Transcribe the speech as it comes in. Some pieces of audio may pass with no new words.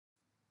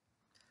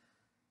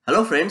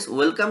Hello friends,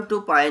 welcome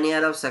to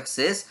Pioneer of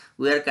Success.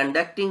 We are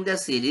conducting the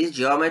series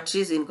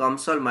Geometries in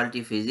COMSOL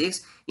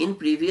Multiphysics. In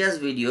previous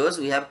videos,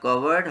 we have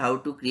covered how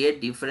to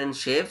create different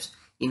shapes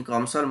in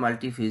COMSOL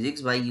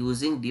Multiphysics by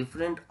using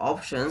different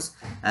options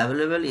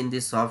available in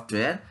this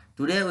software.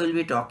 Today we will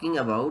be talking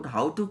about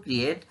how to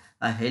create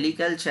a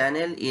helical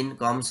channel in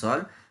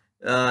COMSOL.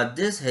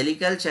 This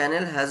helical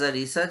channel has a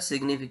research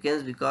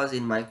significance because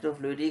in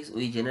microfluidics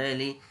we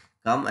generally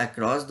come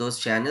across those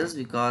channels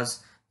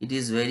because it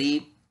is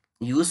very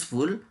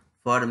useful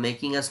for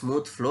making a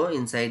smooth flow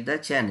inside the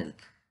channel.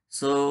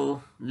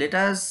 So let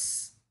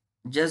us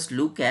just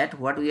look at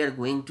what we are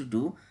going to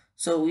do.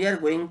 So we are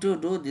going to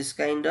do this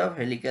kind of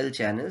helical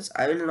channels.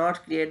 I will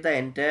not create the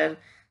entire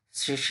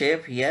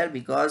shape here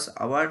because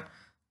our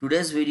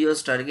today's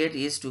video's target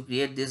is to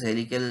create this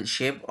helical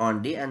shape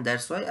only, and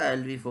that's why I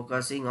will be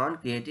focusing on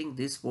creating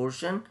this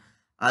portion.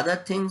 Other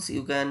things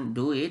you can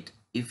do it.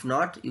 If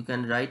not, you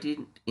can write it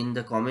in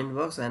the comment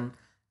box and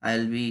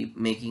I'll be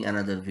making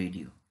another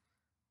video.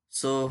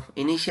 So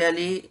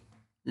initially,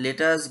 let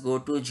us go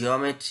to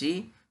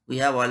geometry. We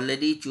have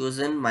already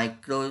chosen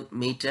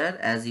micrometer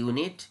as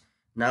unit.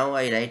 Now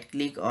I right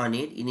click on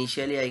it.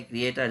 Initially I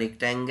create a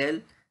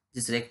rectangle.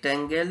 This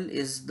rectangle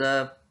is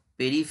the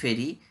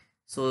periphery.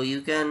 So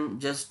you can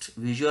just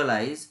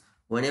visualize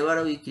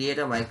whenever we create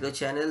a micro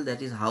channel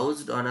that is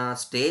housed on a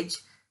stage.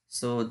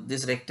 So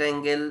this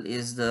rectangle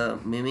is the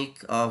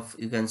mimic of,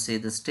 you can say,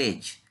 the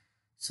stage.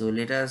 So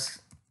let us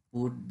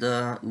put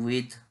the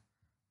width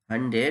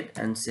 100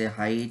 and say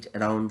height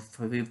around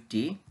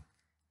 50.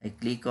 I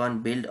click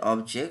on build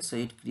object, so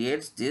it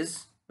creates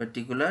this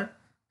particular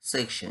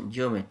section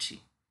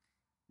geometry.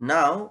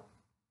 Now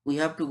we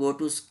have to go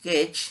to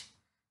sketch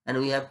and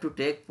we have to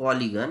take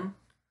polygon.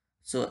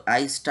 So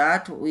I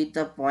start with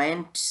the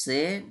point,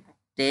 say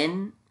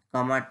 10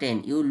 comma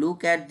 10. You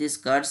look at this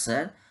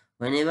cursor.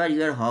 Whenever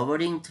you are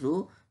hovering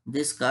through,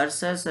 these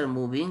cursors are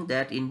moving,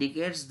 that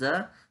indicates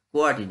the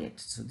coordinate.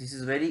 So this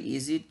is very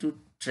easy to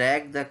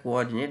track the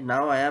coordinate.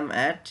 Now I am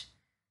at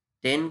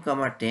 10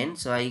 comma 10.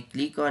 So I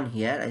click on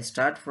here. I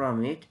start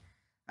from it.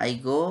 I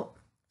go,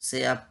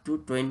 say, up to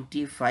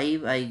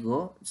 25. I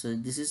go. So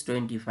this is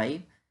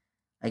 25.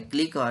 I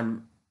click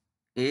on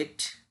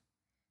it.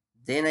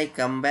 Then I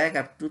come back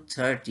up to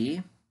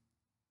 30.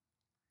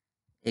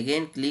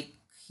 Again click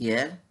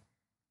here.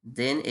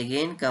 Then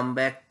again come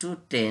back to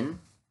 10.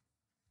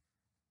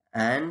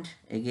 And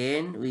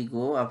again we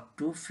go up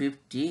to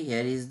 50.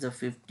 Here is the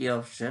 50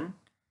 option.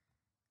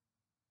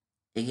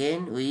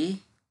 Again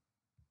we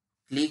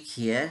click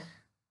here.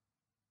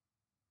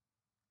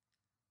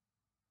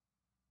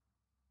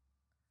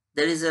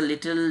 There is a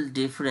little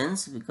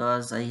difference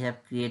because I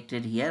have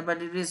created here,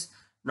 but it is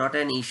not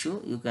an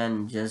issue. You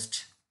can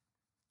just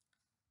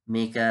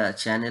make a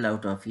channel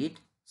out of it.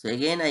 So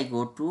again I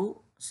go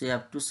to, say,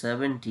 up to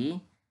 70.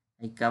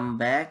 I come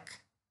back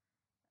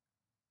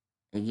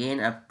again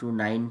up to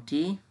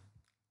 90.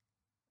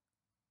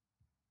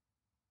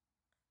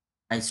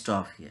 I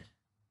stop here.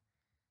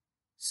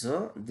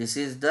 So this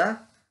is the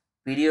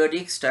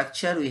periodic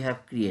structure we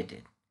have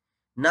created.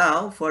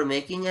 Now for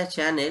making a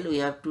channel, we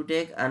have to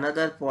take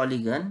another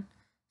polygon,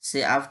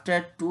 say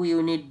after 2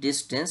 unit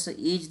distance. So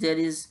each there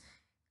is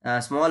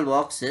small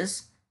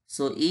boxes.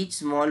 So each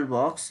small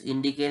box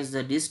indicates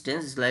the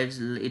distance.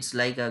 It's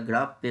like a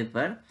graph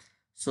paper.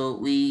 So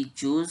we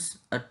choose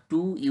a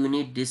 2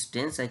 unit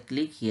distance. I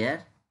click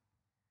here.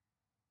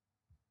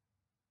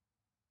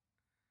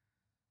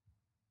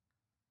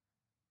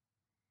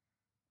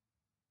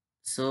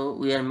 So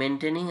we are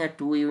maintaining a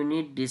 2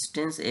 unit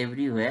distance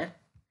everywhere.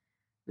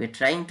 We are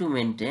trying to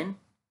maintain.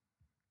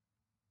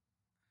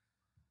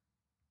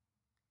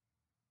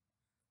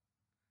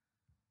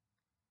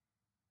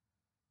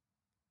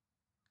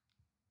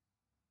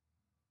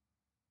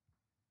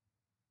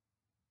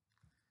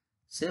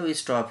 So we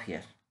stop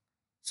here.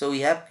 So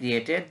we have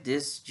created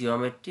this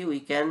geometry.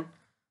 We can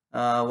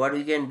what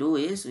we can do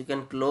is we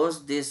can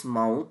close this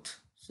mouth.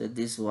 So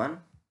this one,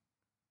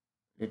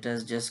 let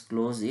us just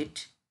close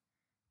it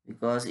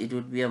because it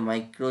would be a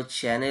micro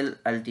channel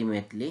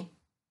ultimately.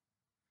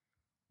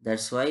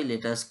 That's why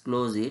let us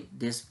close it,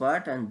 this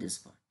part and this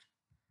part.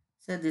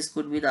 So this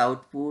could be the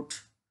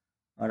output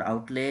or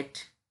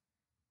outlet,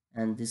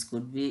 and this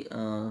could be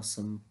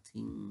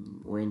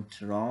something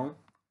went wrong.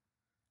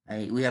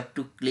 We have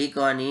to click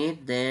on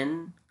it,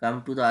 then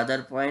come to the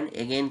other point,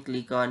 again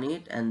click on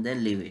it and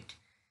then leave it.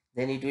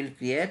 Then it will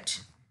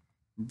create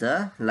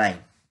the line.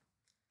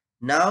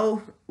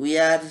 Now we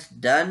are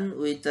done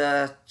with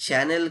the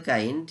channel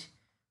kind,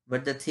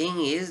 but the thing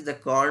is the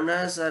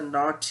corners are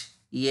not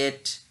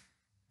yet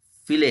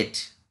fillet.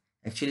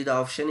 Actually the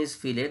option is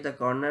fillet. The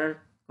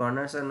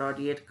corners are not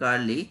yet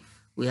curly.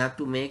 We have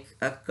to make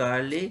a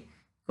curly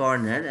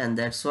corner, and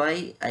that's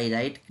why I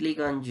right click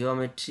on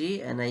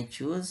geometry and I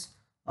choose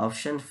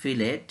option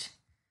fillet.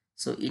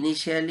 So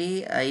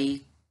initially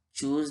I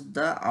choose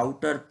the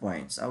outer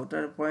points.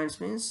 Outer points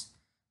means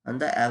on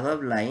the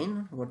above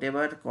line,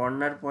 whatever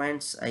corner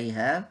points I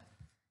have,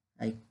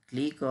 I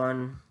click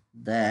on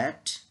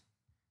that,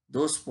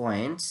 those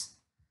points.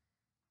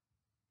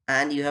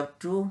 and you have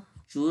to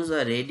choose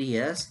a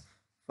radius.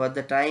 For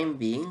the time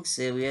being,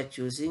 say we are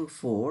choosing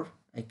 4.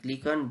 I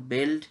click on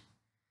build.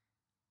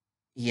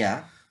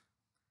 Yeah,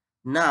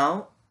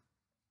 now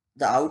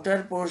the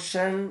outer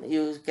portion,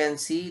 you can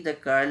see the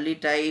curly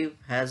type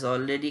has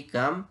already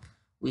come.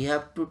 We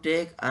have to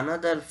take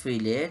another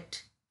fillet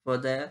for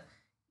the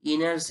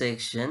inner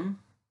section.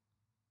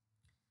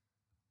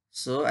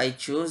 So I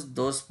choose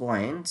those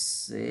points.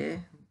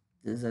 Say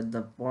these are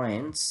the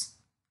points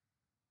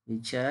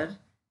which are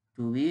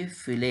to be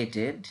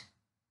filleted.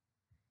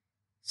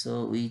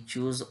 So we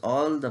choose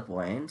all the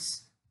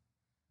points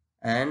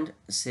and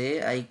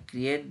say I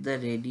create the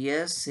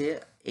radius, say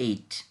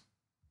 8.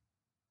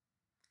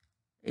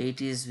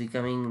 8 is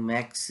becoming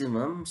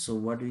maximum, so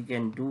what we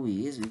can do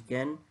is we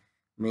can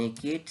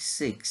make it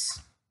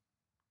 6.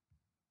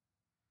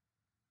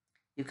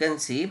 You can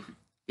see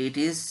it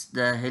is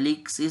the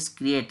helix is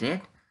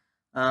created,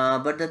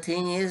 but the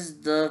thing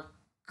is the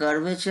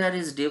curvature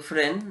is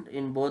different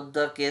in both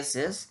the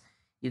cases.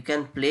 You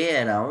can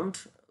play around.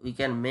 We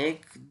can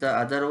make the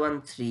other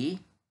one 3,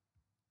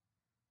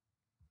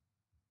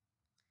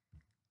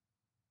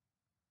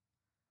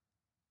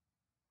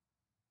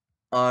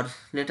 or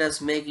let us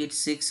make it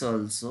 6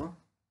 also.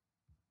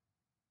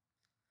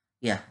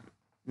 Yeah,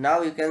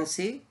 now you can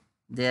see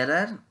there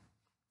are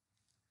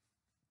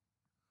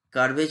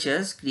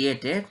curvatures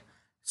created.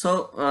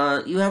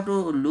 So you have to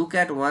look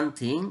at one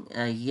thing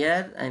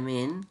here. I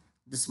mean,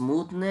 the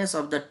smoothness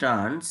of the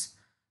turns.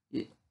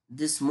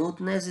 This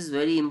smoothness is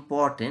very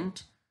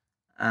important,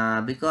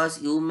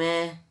 because you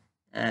may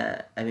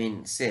I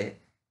mean, say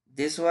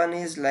this one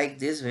is like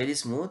this, very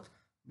smooth,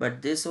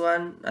 but this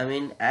one, I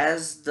mean,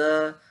 as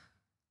the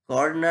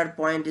corner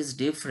point is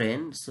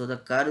different, so the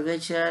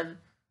curvature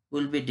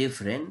will be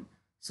different.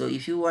 So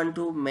if you want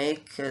to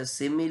make a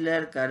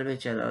similar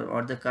curvature,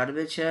 or the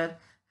curvature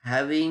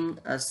having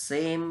a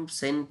same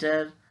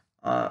center,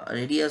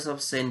 radius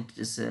of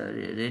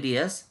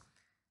radius,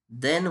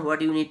 then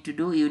what you need to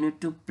do, you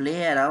need to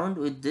play around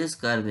with this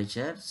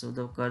curvature. So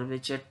the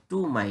curvature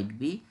 2 might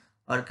be,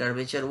 or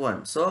curvature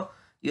 1. So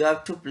you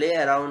have to play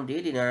around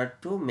it in order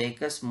to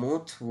make a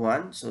smooth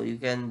one. So you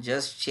can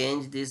just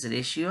change this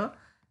ratio,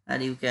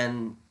 and you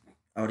can,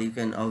 or you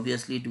can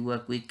obviously do a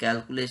quick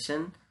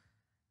calculation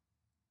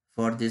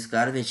for these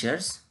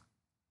curvatures.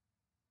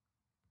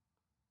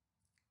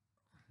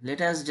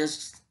 Let us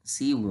just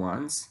see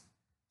once.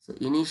 So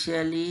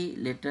initially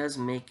let us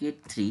make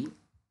it 3.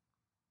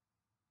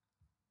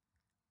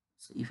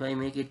 So if I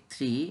make it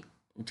 3,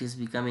 it is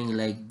becoming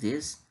like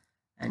this,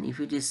 and if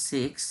it is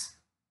 6,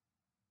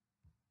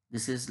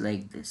 this is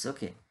like this.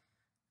 Okay,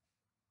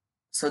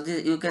 so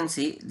this, you can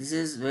see this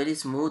is very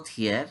smooth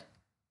here,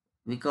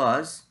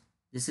 because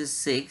this is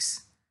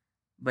 6,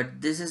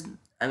 but this is,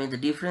 I mean, the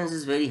difference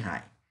is very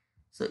high.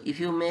 So if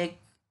you make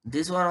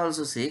this one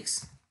also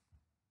 6,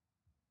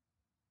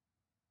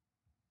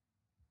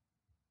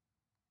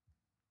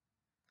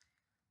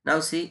 now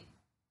see,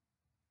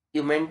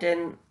 you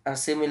maintain a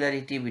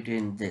similarity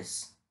between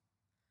this.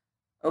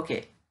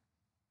 Okay,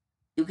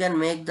 you can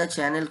make the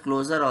channel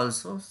closer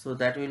also, so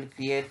that will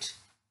create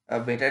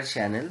a better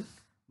channel.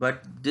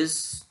 But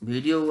this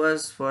video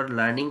was for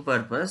learning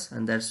purpose,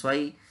 and that's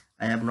why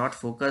I have not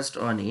focused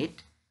on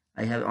it.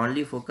 I have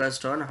only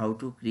focused on how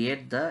to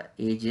create the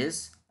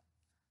edges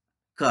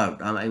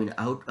curved. I mean,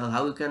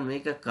 how you can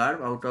make a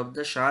curve out of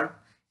the sharp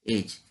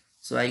edge.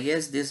 So I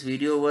guess this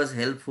video was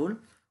helpful.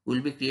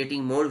 We'll be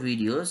creating more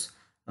videos.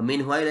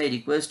 Meanwhile, I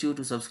request you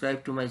to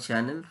subscribe to my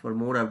channel for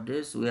more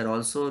updates. We are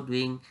also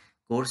doing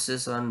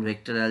courses on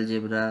vector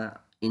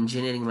algebra,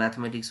 engineering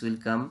mathematics will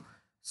come.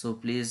 So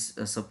please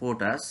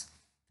support us.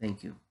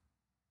 Thank you.